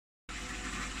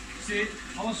See,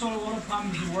 our solar water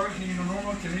pump is working in a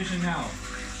normal condition now.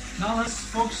 Now let's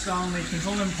focus on the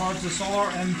controlling parts, the solar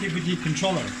and PPT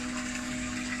controller.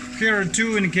 Here are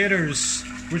two indicators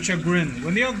which are green.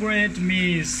 When they are green, it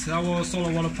means our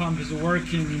solar water pump is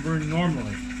working very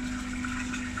normally.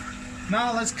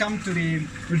 Now let's come to the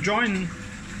rejoin.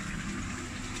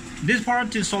 This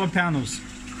part is solar panels.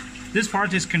 This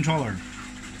part is controller.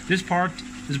 This part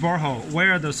is borehole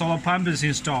where the solar pump is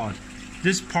installed.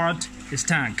 This part is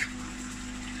tank.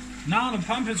 Now the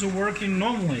pump is working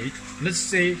normally. Let's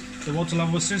see the water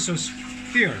level sensors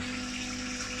here.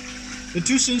 The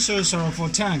two sensors are for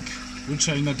tank, which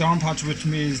are in the down part, which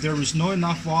means there is not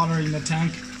enough water in the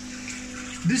tank.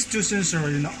 These two sensors are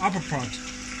in the upper part,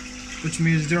 which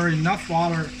means there is enough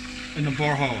water in the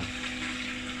borehole.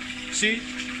 See,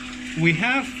 we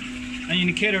have an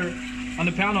indicator on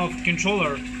the panel of the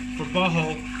controller for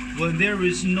borehole. When there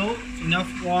is not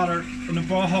enough water in the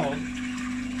borehole,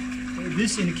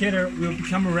 this indicator will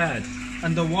become red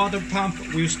and the water pump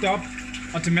will stop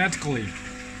automatically.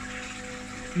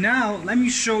 Now let me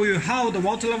show you how the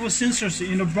water level sensors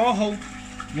in the borehole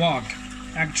work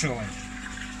actually.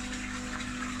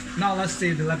 Now let's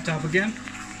see the laptop again.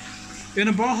 In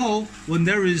a borehole, when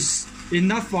there is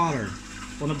enough water,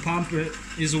 when the pump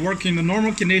is working in a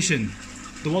normal condition,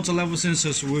 the water level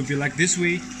sensors will be like this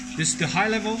way. This is the high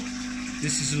level,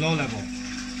 this is low level.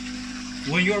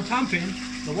 When you are pumping,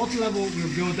 the water level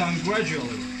will go down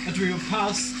gradually. It will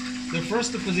pass the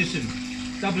first position,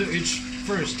 WH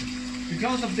first.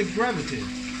 Because of the gravity,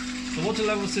 the water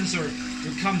level sensor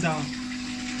will come down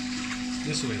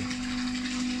this way.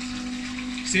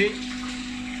 See,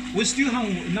 we still have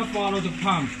enough water to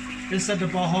pump. Inside the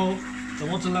borehole, the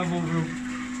water level will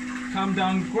come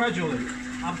down gradually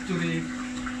up to the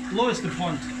lowest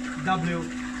point,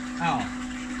 WL.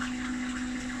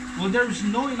 When there is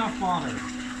not enough water,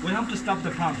 we have to stop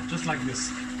the pump just like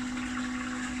this.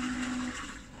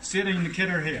 See the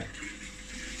indicator here.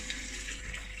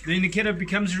 The indicator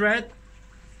becomes red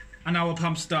and our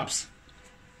pump stops.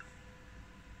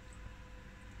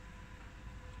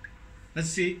 Let's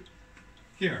see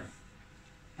here.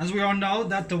 As we all know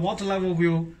that the water level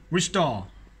will restore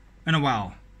in a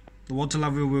while. The water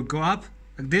level will go up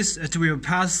like this. It will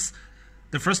pass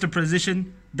the first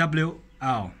position,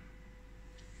 WL.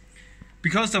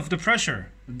 Because of the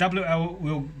pressure, the WL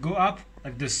will go up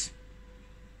like this.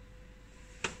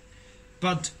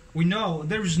 But we know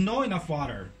there is not enough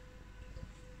water,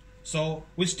 so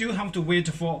we still have to wait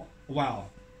for a while.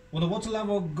 When the water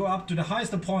level go up to the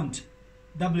highest point,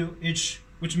 WH,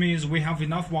 which means we have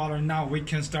enough water, now we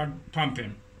can start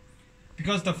pumping.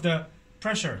 Because of the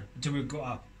pressure, it will go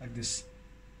up like this.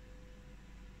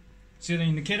 See the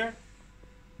indicator?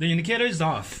 The indicator is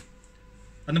off,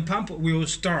 and the pump will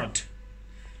start.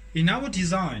 In our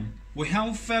design, we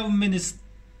have 5 minutes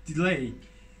delay.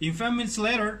 In 5 minutes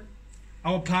later,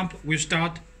 our pump will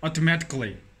start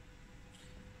automatically.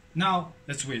 Now,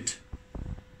 let's wait.